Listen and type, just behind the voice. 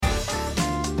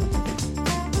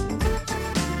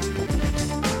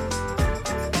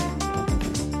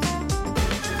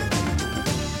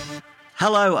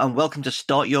Hello and welcome to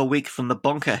Start Your Week from the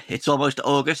Bunker. It's almost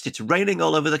August, it's raining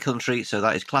all over the country, so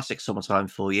that is classic summertime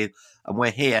for you, and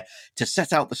we're here to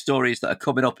set out the stories that are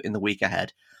coming up in the week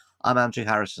ahead. I'm Andrew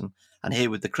Harrison, and here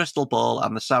with the crystal ball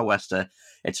and the sou'wester,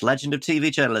 it's legend of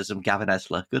TV journalism, Gavin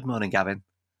Esler. Good morning, Gavin.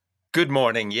 Good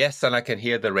morning, yes, and I can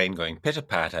hear the rain going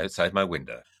pitter-pat outside my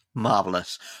window.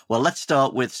 Marvellous. Well, let's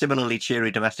start with similarly cheery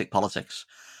domestic politics,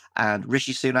 and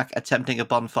Rishi Sunak attempting a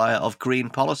bonfire of green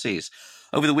policies.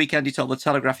 Over the weekend, he told The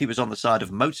Telegraph he was on the side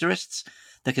of motorists.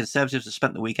 The Conservatives have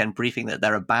spent the weekend briefing that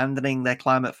they're abandoning their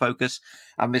climate focus,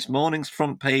 and this morning's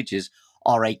front pages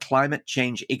are a climate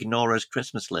change ignorers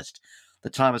Christmas list. The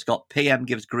Times has got PM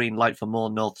gives green light for more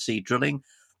North Sea drilling.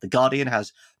 The Guardian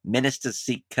has ministers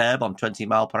seek curb on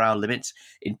 20-mile-per-hour limits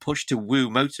in push to woo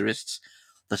motorists.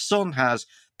 The Sun has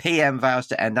PM vows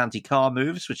to end anti-car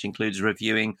moves, which includes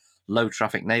reviewing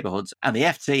low-traffic neighbourhoods. And the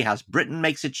FT has Britain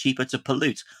makes it cheaper to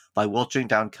pollute by watering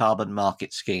down carbon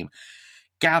market scheme.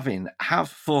 Gavin, have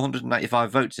 495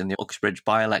 votes in the Uxbridge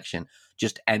by-election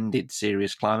just ended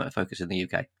serious climate focus in the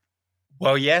UK?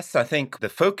 Well, yes, I think the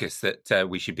focus that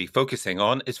we should be focusing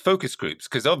on is focus groups,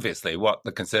 because obviously what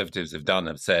the Conservatives have done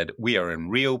have said we are in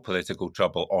real political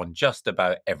trouble on just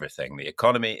about everything. The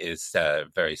economy is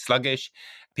very sluggish.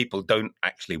 People don't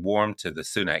actually warm to the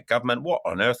Sunak government. What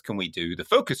on earth can we do? The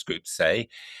focus groups say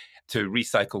to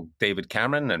recycle David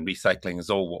Cameron, and recycling is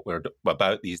all what we're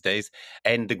about these days,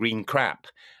 end the green crap.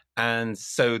 And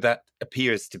so that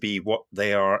appears to be what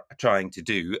they are trying to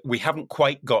do. We haven't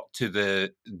quite got to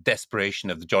the desperation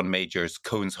of the John Major's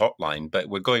Cones hotline, but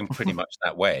we're going pretty much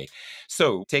that way.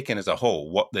 So taken as a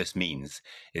whole, what this means,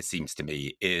 it seems to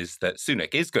me, is that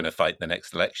Sunak is going to fight the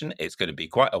next election. It's going to be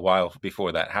quite a while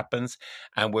before that happens.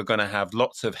 And we're going to have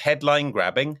lots of headline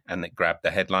grabbing, and that grab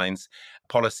the headlines,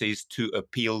 policies to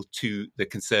appeal to the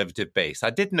Conservative base.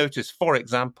 I did notice, for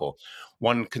example,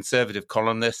 one Conservative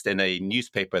columnist in a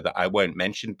newspaper that I won't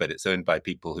mention, but it's owned by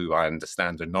people who I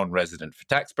understand are non-resident for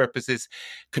tax purposes,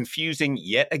 confusing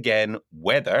yet again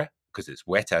weather, because it's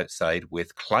wet outside,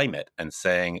 with climate, and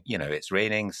saying, it's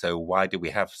raining, so why do we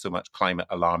have so much climate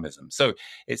alarmism? So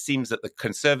it seems that the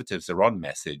Conservatives are on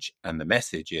message, and the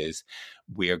message is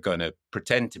we are going to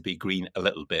pretend to be green a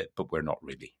little bit, but we're not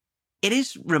really. It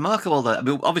is remarkable that,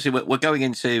 obviously we're going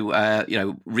into,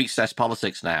 recess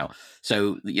politics now.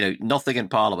 So, nothing in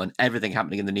Parliament, everything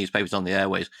happening in the newspapers, on the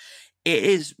airways. It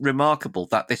is remarkable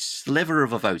that this sliver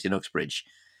of a vote in Uxbridge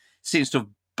seems to have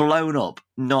blown up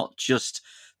not just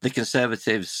the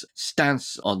Conservatives'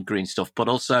 stance on green stuff, but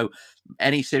also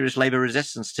any serious Labour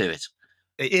resistance to it.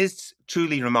 It is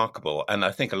truly remarkable, and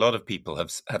I think a lot of people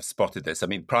have spotted this. I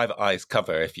mean, Private Eye's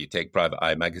cover, if you take Private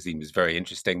Eye magazine, was very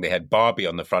interesting. They had Barbie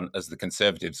on the front as the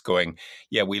Conservatives going,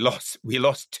 yeah, we lost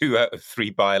 2 out of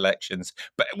 3 by-elections,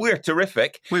 but we're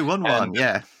terrific. We won one,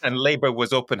 yeah. And Labour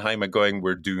was Oppenheimer going,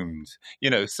 we're doomed.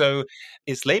 So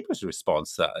it's Labour's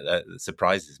response that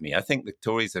surprises me. I think the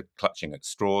Tories are clutching at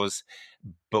straws.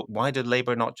 But why did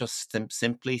Labour not just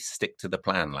simply stick to the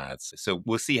plan, lads? So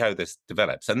we'll see how this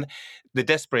develops. And the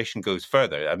desperation goes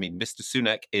further. I mean, Mr.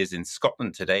 Sunak is in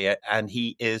Scotland today, and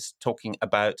he is talking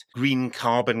about green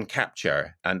carbon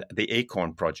capture and the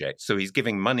Acorn project. So he's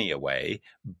giving money away.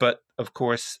 But of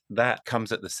course, that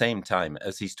comes at the same time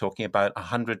as he's talking about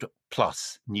 100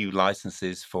 plus new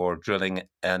licenses for drilling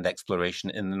and exploration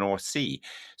in the North Sea.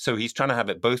 So he's trying to have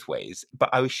it both ways. But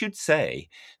I should say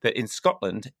that in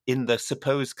Scotland, in the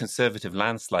supposed Conservative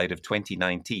landslide of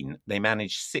 2019, they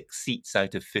managed 6 seats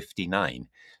out of 59.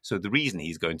 So the reason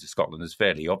he's going to Scotland is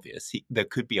fairly obvious. There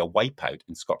could be a wipeout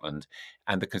in Scotland,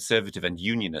 and the Conservative and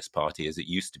Unionist Party, as it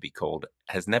used to be called,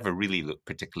 has never really looked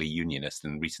particularly unionist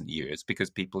in recent years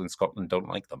because people in Scotland don't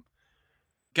like them.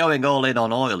 Going all in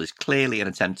on oil is clearly an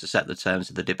attempt to set the terms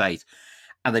of the debate.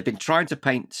 And they've been trying to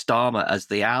paint Starmer as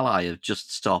the ally of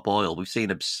Just Stop Oil. We've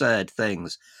seen absurd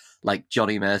things like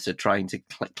Johnny Mercer trying to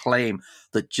claim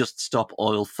that Just Stop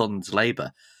Oil funds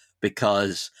Labour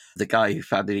because the guy who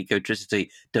founded Ecotricity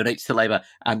donates to Labour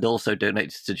and also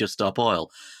donates to Just Stop Oil.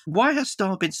 Why has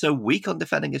Starmer been so weak on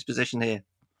defending his position here?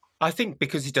 I think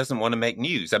because he doesn't want to make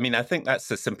news. I mean, I think that's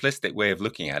a simplistic way of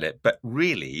looking at it, but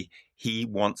really he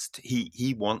wants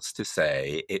to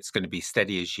say it's going to be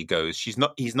steady as she goes. He's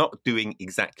not doing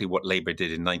exactly what Labour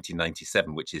did in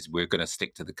 1997, which is we're going to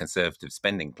stick to the Conservative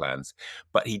spending plans.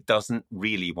 But he doesn't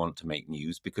really want to make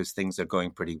news because things are going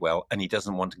pretty well, and he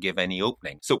doesn't want to give any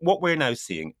opening. So what we're now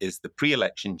seeing is the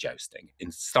pre-election jousting. In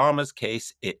Starmer's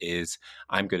case, it is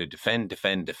I'm going to defend,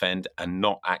 and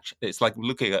not actually. It's like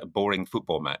looking at a boring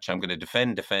football match. I'm going to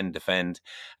defend,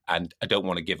 and I don't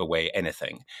want to give away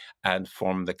anything. And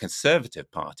from the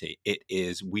Conservative Party, it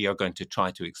is we are going to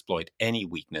try to exploit any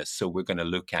weakness. So we're going to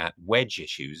look at wedge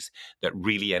issues that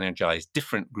really energize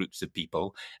different groups of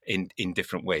people in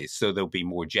different ways. So there'll be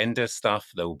more gender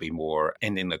stuff, there will be more,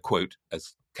 ending the quote,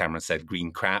 as Cameron said,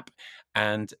 green crap,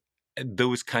 and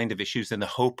those kind of issues in the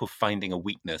hope of finding a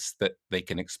weakness that they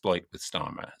can exploit with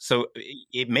Starmer. So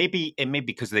it may be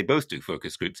because they both do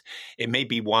focus groups, it may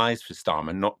be wise for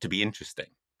Starmer not to be interesting.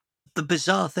 The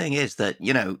bizarre thing is that,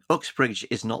 Uxbridge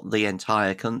is not the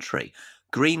entire country.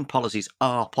 Green policies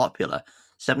are popular.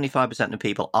 75% of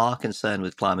people are concerned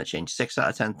with climate change. 6 out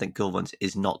of 10 think government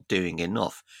is not doing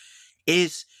enough.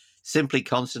 Is simply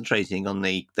concentrating on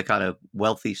the kind of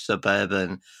wealthy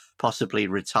suburban, possibly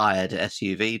retired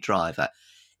SUV driver,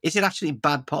 is it actually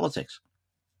bad politics?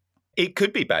 It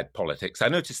could be bad politics. I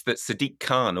noticed that Sadiq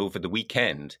Khan over the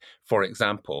weekend, for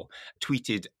example,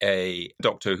 tweeted a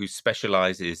doctor who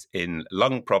specializes in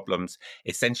lung problems,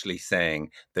 essentially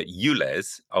saying that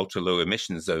ULEZ, ultra low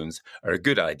emission zones, are a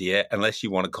good idea unless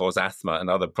you want to cause asthma and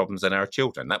other problems in our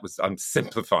children. I'm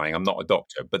simplifying, I'm not a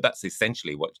doctor, but that's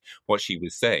essentially what she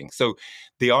was saying. So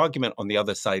the argument on the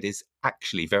other side is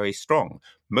actually very strong.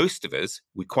 Most of us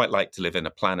would quite like to live in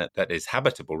a planet that is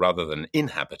habitable rather than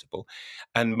inhabitable.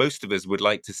 And most of us would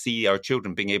like to see our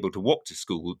children being able to walk to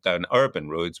school down urban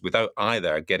roads without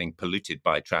either getting polluted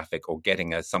by traffic or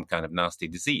getting some kind of nasty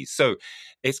disease. So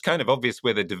it's kind of obvious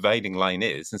where the dividing line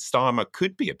is. And Starmer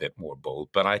could be a bit more bold,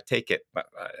 but I take it,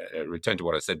 return to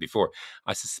what I said before,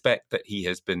 I suspect that he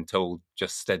has been told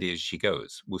just steady as she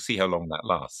goes. We'll see how long that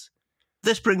lasts.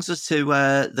 This brings us to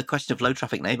the question of low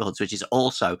traffic neighbourhoods, which is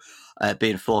also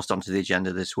being forced onto the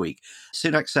agenda this week.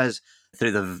 Sunak says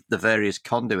through the various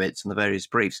conduits and the various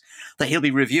briefs that he'll be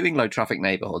reviewing low traffic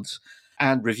neighbourhoods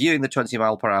and reviewing the 20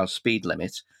 mile per hour speed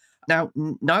limit. Now,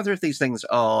 neither of these things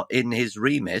are in his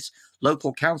remit.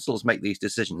 Local councils make these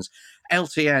decisions.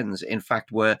 LTNs, in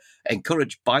fact, were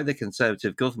encouraged by the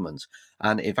Conservative government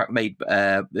and, in fact, made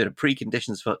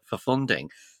preconditions for funding.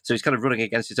 So he's kind of running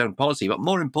against his own policy. But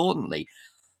more importantly,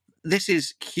 this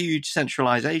is huge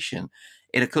centralisation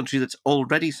in a country that's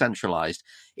already centralised,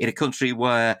 in a country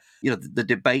where, the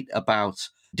debate about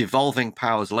devolving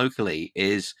powers locally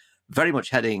is very much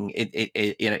heading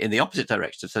in the opposite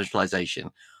direction of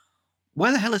centralisation.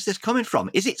 Where the hell is this coming from?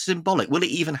 Is it symbolic? Will it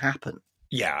even happen?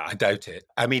 Yeah, I doubt it.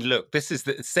 I mean, look, this is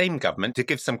the same government, to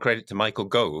give some credit to Michael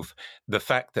Gove, the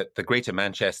fact that the Greater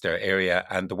Manchester area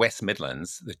and the West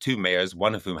Midlands, the two mayors,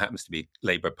 one of whom happens to be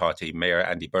Labour Party Mayor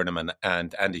Andy Burnham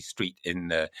and Andy Street in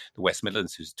the West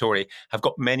Midlands, who's Tory, have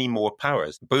got many more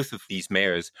powers. Both of these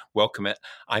mayors welcome it.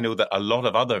 I know that a lot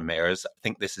of other mayors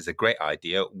think this is a great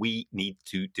idea. We need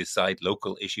to decide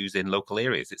local issues in local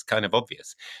areas. It's kind of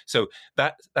obvious. So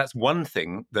that's one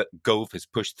thing that Gove has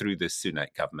pushed through this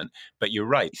Sunak government. But you're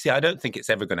right. See, I don't think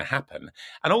it's ever going to happen.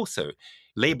 And also,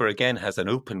 Labour again has an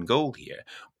open goal here.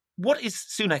 What is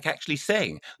Sunak actually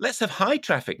saying? Let's have high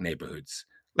traffic neighbourhoods.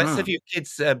 Let's have your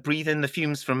kids breathe in the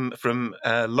fumes from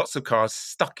lots of cars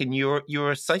stuck in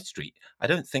your side street. I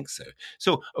don't think so.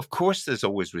 So, of course, there's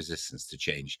always resistance to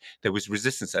change. There was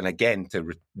resistance, and again, to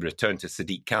return to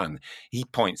Sadiq Khan, he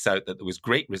points out that there was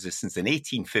great resistance in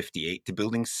 1858 to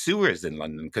building sewers in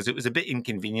London because it was a bit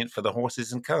inconvenient for the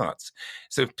horses and carts.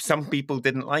 So some people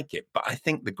didn't like it. But I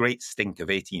think the great stink of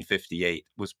 1858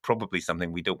 was probably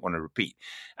something we don't want to repeat.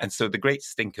 And so the great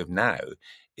stink of now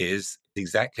is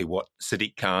exactly what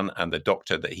Sadiq Khan and the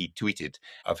doctor that he tweeted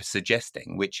are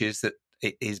suggesting, which is that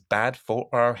it is bad for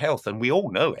our health. And we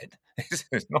all know it. It's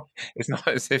not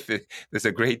as if there's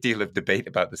a great deal of debate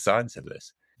about the science of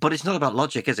this. But it's not about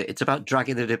logic, is it? It's about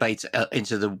dragging the debate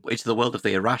into the world of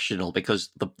the irrational, because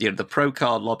the pro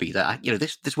car lobby, that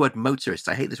this word motorist,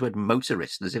 I hate this word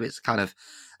motorist, as if it's kind of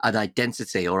an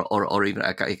identity or even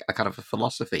a kind of a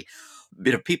philosophy.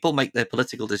 People make their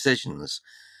political decisions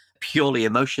purely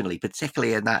emotionally,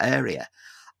 particularly in that area.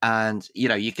 And,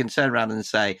 you can turn around and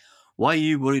say, why are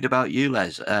you worried about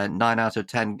ULEZ? 9 out of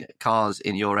 10 cars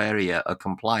in your area are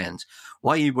compliant.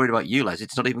 Why are you worried about ULEZ?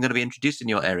 It's not even going to be introduced in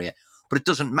your area. But it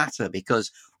doesn't matter,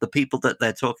 because the people that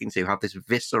they're talking to have this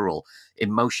visceral,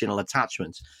 emotional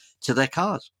attachment to their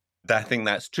cars. I think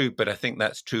that's true, but I think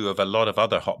that's true of a lot of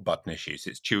other hot button issues.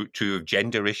 It's true of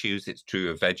gender issues, it's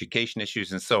true of education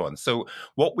issues, and so on. So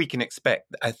what we can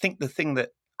expect, I think the thing that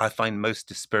I find most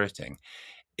dispiriting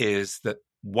is that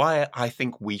Why I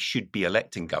think we should be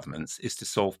electing governments is to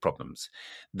solve problems.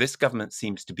 This government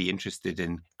seems to be interested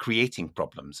in creating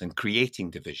problems and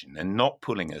creating division and not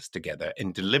pulling us together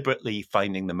and deliberately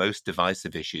finding the most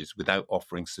divisive issues without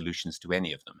offering solutions to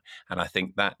any of them. And I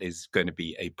think that is going to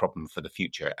be a problem for the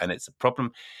future. And it's a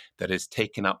problem that is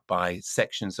taken up by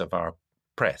sections of our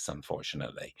press,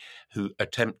 unfortunately, who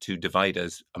attempt to divide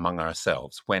us among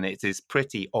ourselves when it is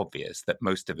pretty obvious that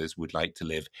most of us would like to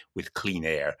live with clean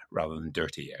air rather than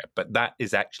dirty air. But that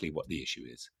is actually what the issue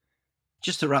is.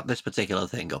 Just to wrap this particular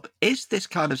thing up, is this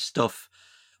kind of stuff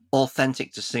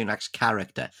authentic to Sunak's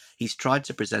character? He's tried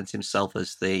to present himself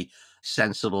as the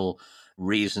sensible,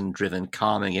 reason-driven,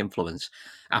 calming influence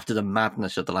after the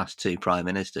madness of the last two prime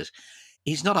ministers.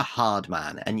 He's not a hard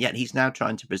man, and yet he's now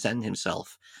trying to present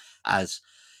himself as,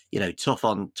 tough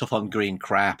on green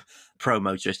crap,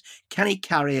 pro-motorist. Can he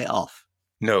carry it off?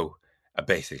 No,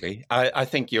 basically. I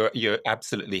think you're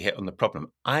absolutely hit on the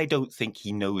problem. I don't think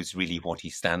he knows really what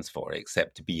he stands for,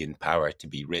 except to be in power, to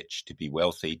be rich, to be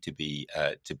wealthy, to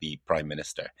be prime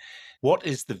minister. What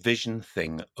is the vision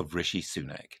thing of Rishi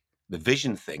Sunak? The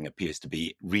vision thing appears to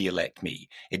be re-elect me.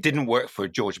 It didn't work for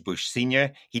George Bush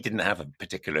Sr. He didn't have a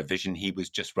particular vision. He was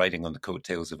just riding on the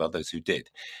coattails of others who did.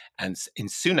 And in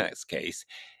Sunak's case,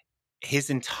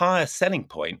 his entire selling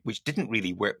point, which didn't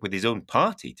really work with his own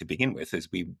party to begin with, as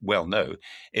we well know,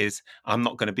 is I'm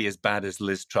not going to be as bad as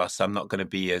Liz Truss. I'm not going to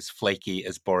be as flaky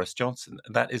as Boris Johnson.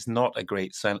 That is not a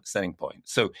great selling point.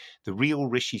 So the real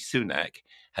Rishi Sunak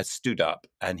has stood up,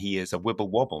 and he is a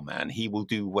wibble wobble man. He will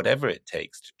do whatever it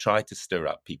takes to try to stir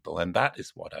up people. And that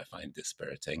is what I find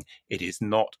dispiriting. It is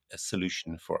not a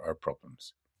solution for our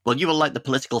problems. Well, you will like the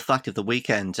political fact of the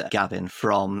weekend, Gavin,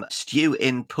 from Stew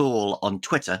in Pool on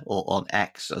Twitter, or on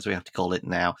X, as we have to call it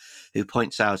now, who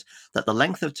points out that the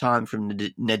length of time from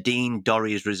Nadine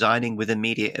Dorries resigning with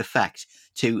immediate effect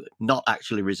to not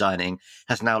actually resigning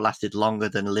has now lasted longer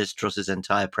than Liz Truss's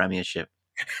entire premiership.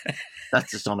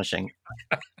 That's astonishing.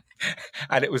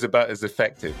 And it was about as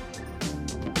effective.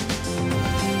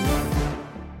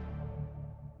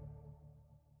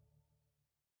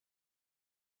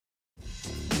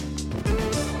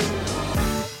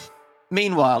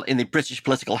 Meanwhile, in the British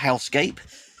political hellscape,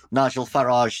 Nigel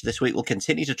Farage this week will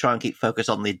continue to try and keep focus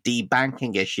on the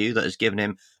debanking issue that has given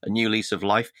him a new lease of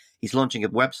life. He's launching a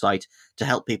website to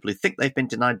help people who think they've been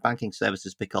denied banking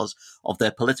services because of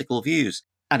their political views.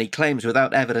 And he claims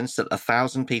without evidence that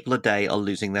 1,000 people a day are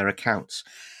losing their accounts.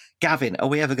 Gavin, are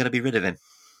we ever going to be rid of him?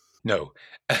 No,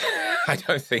 I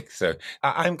don't think so.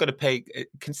 I'm going to pay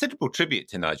considerable tribute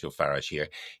to Nigel Farage here.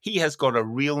 He has got a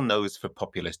real nose for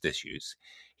populist issues.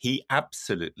 He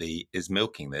absolutely is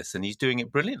milking this, and he's doing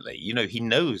it brilliantly. He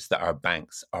knows that our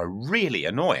banks are really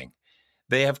annoying.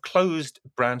 They have closed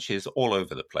branches all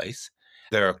over the place.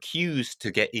 There are queues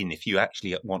to get in if you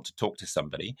actually want to talk to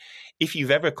somebody. If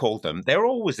you've ever called them, they're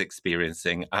always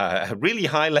experiencing a really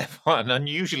high level, an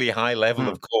unusually high level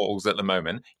of calls at the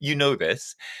moment. You know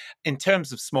this. In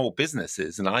terms of small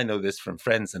businesses, and I know this from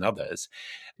friends and others,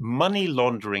 money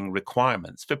laundering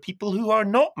requirements for people who are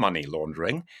not money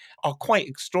laundering are quite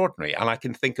extraordinary. And I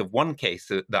can think of one case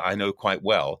that I know quite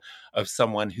well of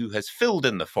someone who has filled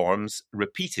in the forms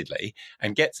repeatedly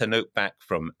and gets a note back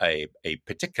from a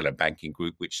particular banking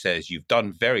group which says, you've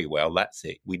done very well, that's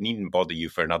it, we needn't bother you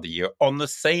for another year, on the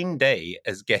same day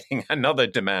as getting another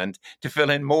demand to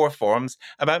fill in more forms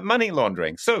about money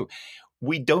laundering. So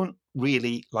we don't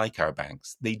really like our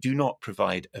banks. They do not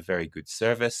provide a very good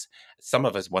service. Some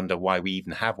of us wonder why we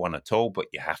even have one at all, but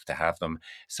you have to have them.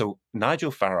 So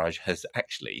Nigel Farage has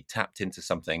actually tapped into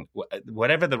something,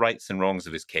 whatever the rights and wrongs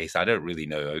of his case, I don't really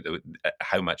know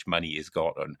how much money he's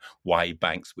got and why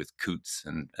banks with coots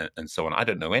and so on. I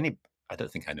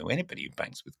don't think I know anybody who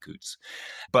banks with coots,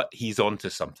 but he's onto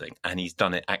something, and he's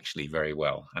done it actually very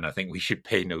well. And I think we should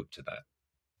pay note to that.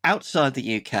 Outside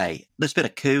the UK, there's been a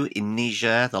coup in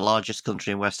Niger, the largest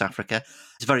country in West Africa.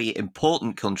 It's a very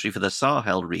important country for the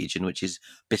Sahel region, which is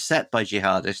beset by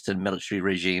jihadists and military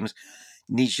regimes.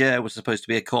 Niger was supposed to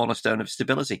be a cornerstone of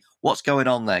stability. What's going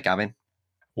on there, Gavin?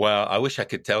 Well, I wish I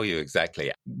could tell you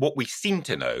exactly. What we seem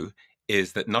to know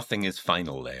is that nothing is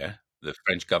final there. The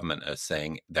French government are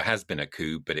saying there has been a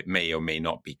coup, but it may or may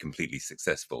not be completely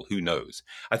successful. Who knows?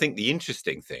 I think the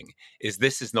interesting thing is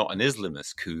this is not an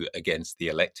Islamist coup against the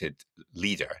elected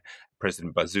leader,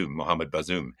 President Bazoum, Mohamed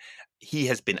Bazoum. He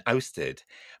has been ousted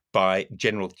by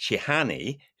General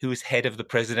Chihani, who is head of the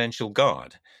Presidential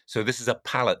Guard. So this is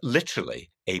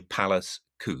literally a palace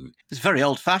coup. It's very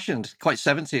old-fashioned, quite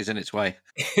 70s in its way.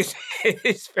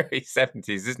 It's very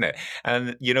 70s, isn't it?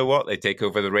 And you know what? They take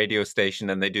over the radio station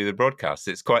and they do the broadcasts.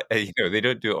 It's quite, they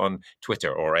don't do it on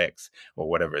Twitter or X or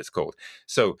whatever it's called.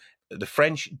 So the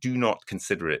French do not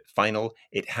consider it final.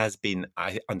 It has been,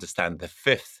 I understand, the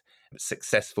fifth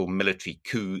successful military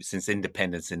coup since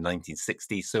independence in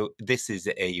 1960. So this is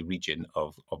a region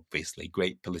of obviously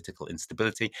great political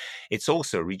instability. It's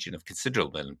also a region of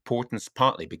considerable importance,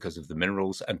 partly because of the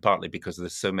minerals and partly because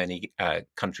there's so many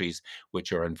countries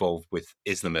which are involved with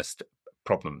Islamist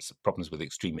problems with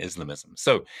extreme Islamism.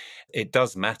 So it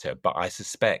does matter, but I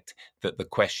suspect that the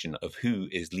question of who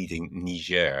is leading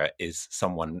Niger is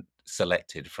someone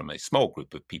selected from a small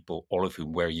group of people, all of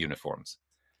whom wear uniforms.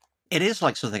 It is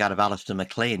like something out of Alistair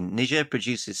MacLean. Niger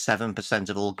produces 7%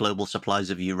 of all global supplies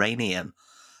of uranium.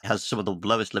 It has some of the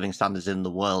lowest living standards in the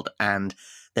world, and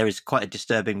there is quite a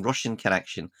disturbing Russian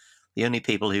connection. The only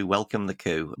people who welcomed the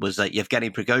coup was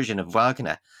Yevgeny Prigozhin of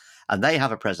Wagner, and they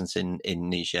have a presence in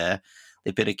Niger.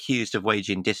 They've been accused of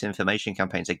waging disinformation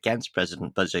campaigns against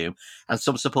President Bazoum, and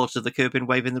some supporters of the coup have been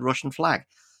waving the Russian flag.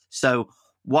 So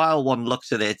while one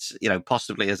looks at it,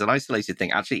 possibly as an isolated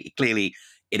thing, actually, clearly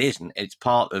it isn't. It's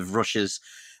part of Russia's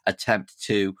attempt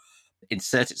to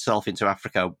insert itself into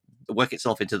Africa, work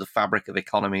itself into the fabric of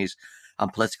economies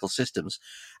and political systems,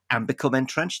 and become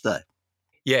entrenched there.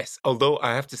 Yes, although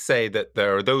I have to say that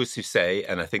there are those who say,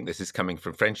 and I think this is coming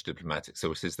from French diplomatic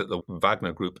sources, that the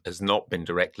Wagner Group has not been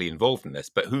directly involved in this.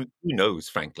 But who knows,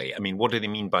 frankly? I mean, what do they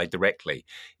mean by directly?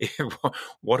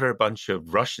 What are a bunch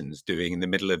of Russians doing in the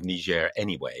middle of Niger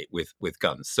anyway with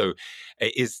guns? So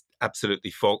it is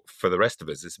absolutely fog for the rest of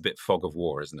us. It's a bit fog of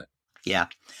war, isn't it? Yeah.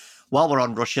 While we're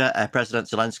on Russia, President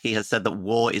Zelensky has said that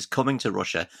war is coming to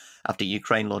Russia after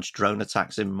Ukraine launched drone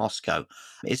attacks in Moscow.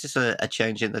 Is this a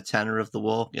change in the tenor of the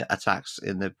war, attacks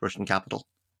in the Russian capital?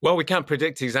 Well, we can't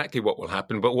predict exactly what will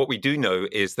happen, but what we do know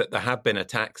is that there have been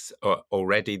attacks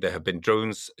already. There have been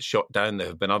drones shot down. There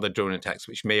have been other drone attacks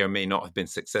which may or may not have been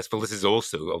successful. This is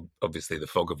also obviously the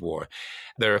fog of war.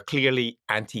 There are clearly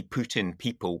anti-Putin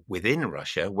people within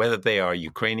Russia, whether they are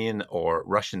Ukrainian or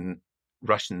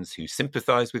Russians who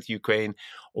sympathize with Ukraine,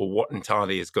 or what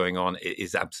entirely is going on, it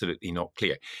is absolutely not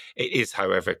clear. It is,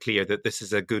 however, clear that this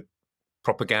is a good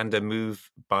propaganda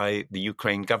move by the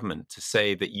Ukraine government to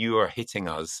say that you are hitting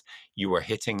us,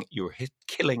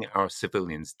 killing our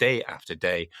civilians day after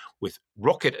day with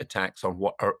rocket attacks on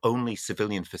what are only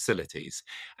civilian facilities,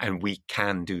 and we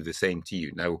can do the same to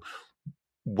you. Now,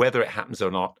 whether it happens or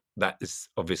not, that is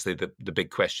obviously the big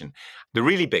question. The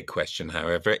really big question,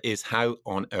 however, is how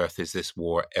on earth is this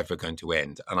war ever going to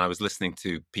end? And I was listening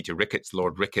to Peter Ricketts,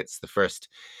 Lord Ricketts, the first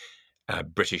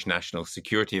British National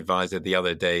Security Advisor, the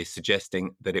other day,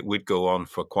 suggesting that it would go on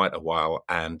for quite a while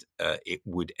and it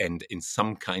would end in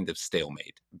some kind of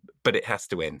stalemate. But it has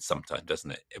to end sometime,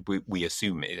 doesn't it? We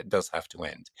assume it does have to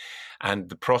end. And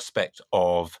the prospect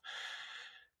of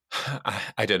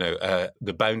I don't know,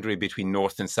 the boundary between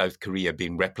North and South Korea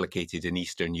being replicated in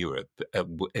Eastern Europe.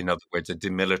 In other words, a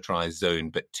demilitarized zone,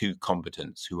 but two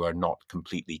combatants who are not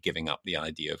completely giving up the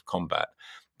idea of combat.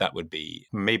 That would be,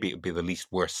 maybe it would be the least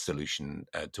worst solution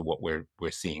to what we're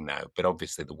seeing now. But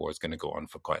obviously the war is going to go on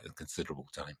for quite a considerable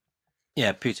time.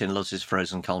 Yeah, Putin loves his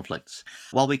frozen conflicts.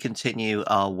 While we continue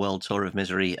our world tour of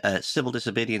misery, civil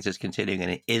disobedience is continuing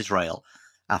in Israel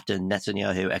after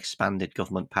Netanyahu expanded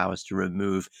government powers to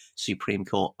remove Supreme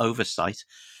Court oversight.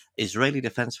 Israeli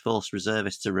Defense Force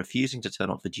reservists are refusing to turn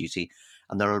up for duty,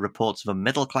 and there are reports of a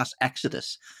middle-class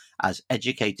exodus as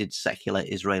educated secular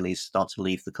Israelis start to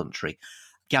leave the country.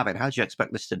 Gavin, how do you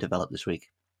expect this to develop this week?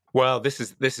 Well, this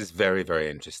is very, very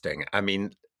interesting. I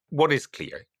mean, what is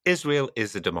clear? Israel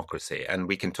is a democracy, and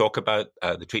we can talk about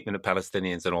the treatment of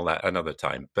Palestinians and all that another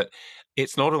time. But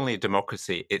it's not only a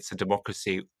democracy, it's a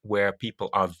democracy where people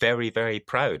are very, very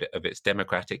proud of its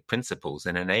democratic principles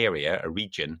in an area, a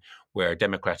region where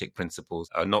democratic principles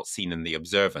are not seen in the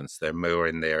observance. They're more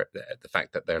in the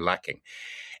fact that they're lacking.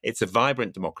 It's a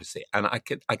vibrant democracy. And I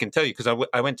can tell you, because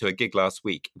I went to a gig last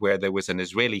week where there was an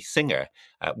Israeli singer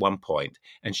at one point,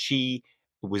 and she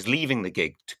was leaving the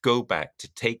gig to go back to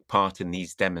take part in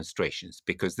these demonstrations,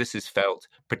 because this is felt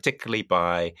particularly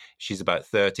by, she's about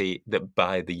 30, that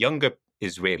by the younger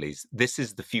Israelis, this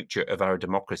is the future of our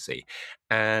democracy.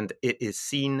 And it is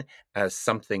seen as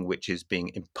something which is being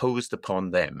imposed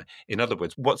upon them. In other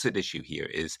words, what's at issue here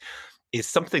is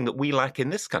something that we lack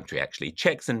in this country, actually,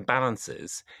 checks and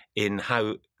balances in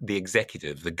how the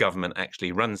executive, the government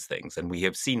actually runs things. And we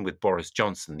have seen with Boris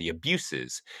Johnson the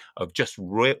abuses of just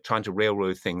trying to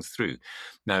railroad things through.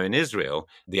 Now, in Israel,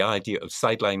 the idea of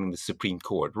sidelining the Supreme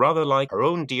Court, rather like our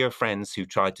own dear friends who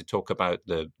tried to talk about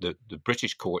the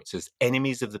British courts as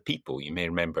enemies of the people, you may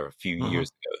remember a few years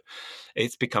ago,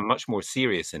 it's become much more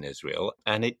serious in Israel,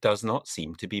 and it does not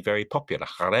seem to be very popular.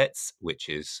 Haaretz, which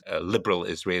is a liberal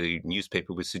Israeli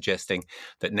newspaper, was suggesting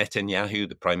that Netanyahu,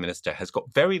 the prime minister, has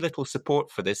got very little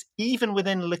support for this, even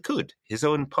within Likud, his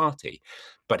own party.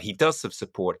 But he does have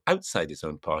support outside his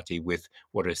own party with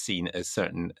what are seen as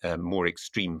certain more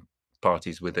extreme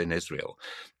parties within Israel.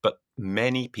 But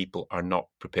many people are not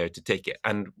prepared to take it.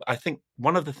 And I think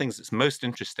one of the things that's most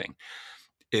interesting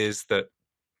is that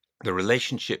the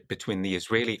relationship between the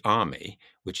Israeli army,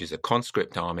 which is a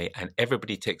conscript army, and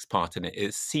everybody takes part in it,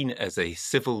 is seen as a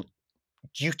civil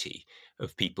duty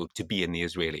of people to be in the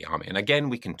Israeli army. And again,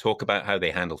 we can talk about how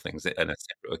they handle things on a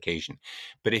separate occasion.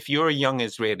 But if you're a young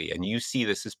Israeli and you see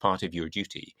this as part of your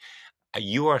duty,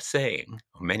 you are saying,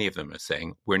 or many of them are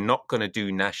saying, we're not going to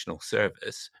do national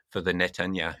service for the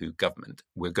Netanyahu government.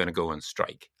 We're going to go on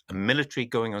strike. A military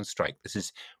going on strike. This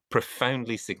is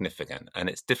profoundly significant, and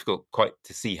it's difficult quite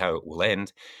to see how it will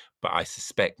end. But I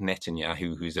suspect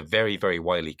Netanyahu, who's a very, very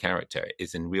wily character,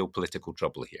 is in real political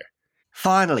trouble here.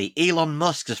 Finally, Elon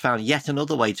Musk has found yet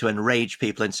another way to enrage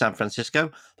people in San Francisco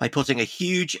by putting a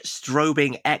huge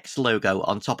strobing X logo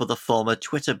on top of the former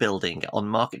Twitter building on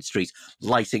Market Street,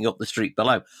 lighting up the street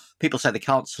below. People say they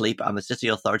can't sleep and the city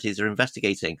authorities are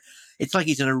investigating. It's like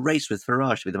he's in a race with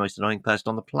Farage to be the most annoying person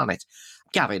on the planet.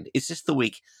 Gavin, is this the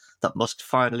week that Musk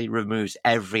finally removes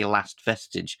every last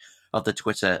vestige of the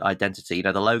Twitter identity? You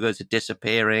know, the logos are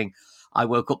disappearing. I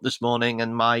woke up this morning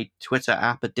and my Twitter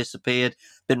app had disappeared,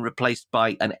 been replaced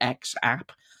by an X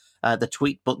app. The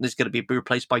tweet button is going to be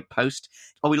replaced by post.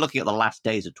 Are we looking at the last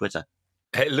days of Twitter?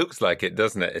 It looks like it,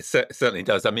 doesn't it? It certainly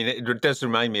does. I mean, it does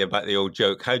remind me about the old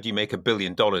joke, how do you make $1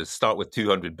 billion? Start with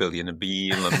 200 billion and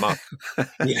be Elon Musk.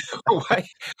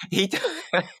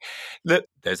 Look,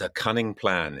 there's a cunning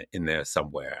plan in there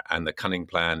somewhere, and the cunning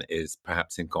plan is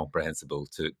perhaps incomprehensible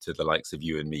to the likes of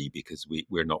you and me, because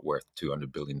we're not worth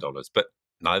 $200 billion, but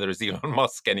neither is Elon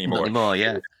Musk anymore. Not anymore,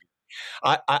 yeah.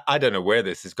 I don't know where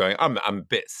this is going. I'm a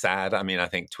bit sad. I mean, I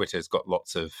think Twitter's got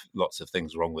lots of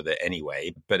things wrong with it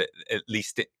anyway. But at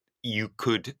least you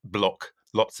could block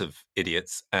lots of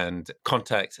idiots and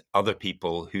contact other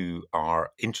people who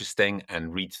are interesting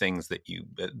and read things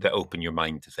that open your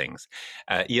mind to things.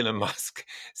 Elon Musk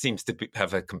seems to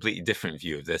have a completely different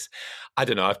view of this. I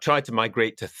don't know. I've tried to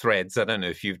migrate to Threads. I don't know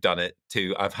if you've done it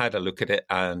too. I've had a look at it,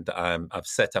 and I've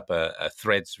set up a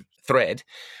thread,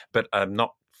 but I'm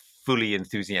not fully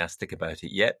enthusiastic about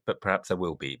it yet, but perhaps I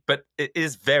will be. But it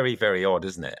is very, very odd,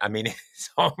 isn't it? I mean,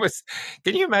 it's almost.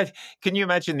 Can you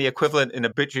imagine the equivalent in a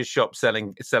butcher's shop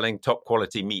selling top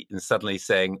quality meat and suddenly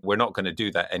saying, "We're not going to do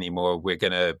that anymore. We're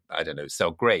going to, I don't know, sell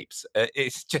grapes."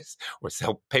 It's just, or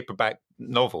sell paperback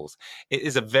novels. It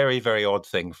is a very, very odd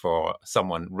thing for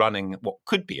someone running what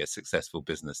could be a successful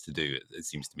business to do, it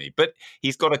seems to me. But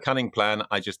he's got a cunning plan.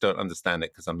 I just don't understand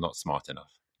it because I'm not smart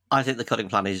enough. I think the cutting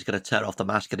plan is he's going to tear off the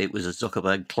mask, and it was a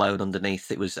Zuckerberg clone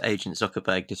underneath. It was Agent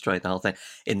Zuckerberg destroying the whole thing.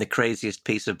 In the craziest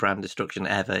piece of brand destruction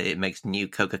ever, it makes new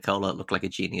Coca-Cola look like a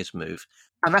genius move.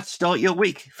 And that's Start Your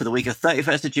Week for the week of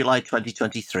 31st of July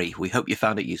 2023. We hope you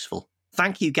found it useful.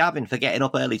 Thank you, Gavin, for getting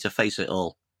up early to face it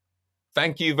all.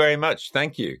 Thank you very much.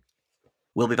 Thank you.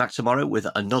 We'll be back tomorrow with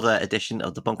another edition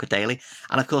of the Bunker Daily.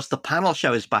 And of course, the panel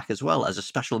show is back as well as a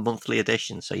special monthly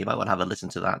edition. So you might want to have a listen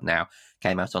to that now.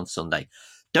 Came out on Sunday.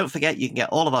 Don't forget, you can get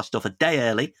all of our stuff a day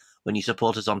early when you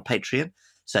support us on Patreon.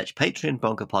 Search Patreon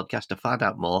Bunker Podcast to find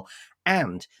out more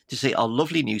and to see our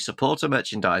lovely new supporter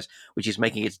merchandise, which is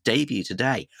making its debut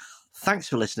today. Thanks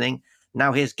for listening.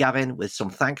 Now here's Gavin with some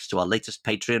thanks to our latest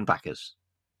Patreon backers.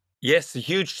 Yes, a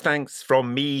huge thanks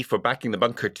from me for backing the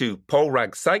bunker to Paul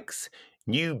Rag Sykes,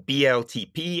 New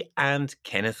BLTP, and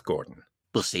Kenneth Gordon.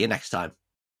 We'll see you next time.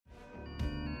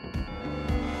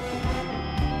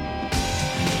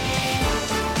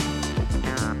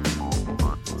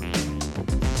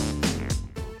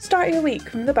 Start Your Week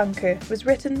from the Bunker was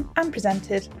written and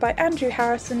presented by Andrew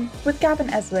Harrison with Gavin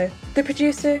Esler. The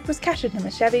producer was Kasia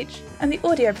Tomaszewicz, and the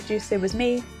audio producer was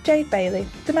me, Jade Bailey.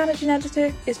 The managing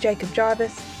editor is Jacob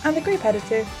Jarvis, and the group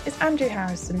editor is Andrew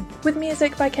Harrison. With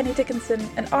music by Kenny Dickinson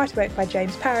and artwork by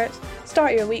James Parrott,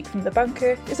 Start Your Week from the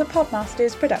Bunker is a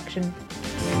Podmasters production.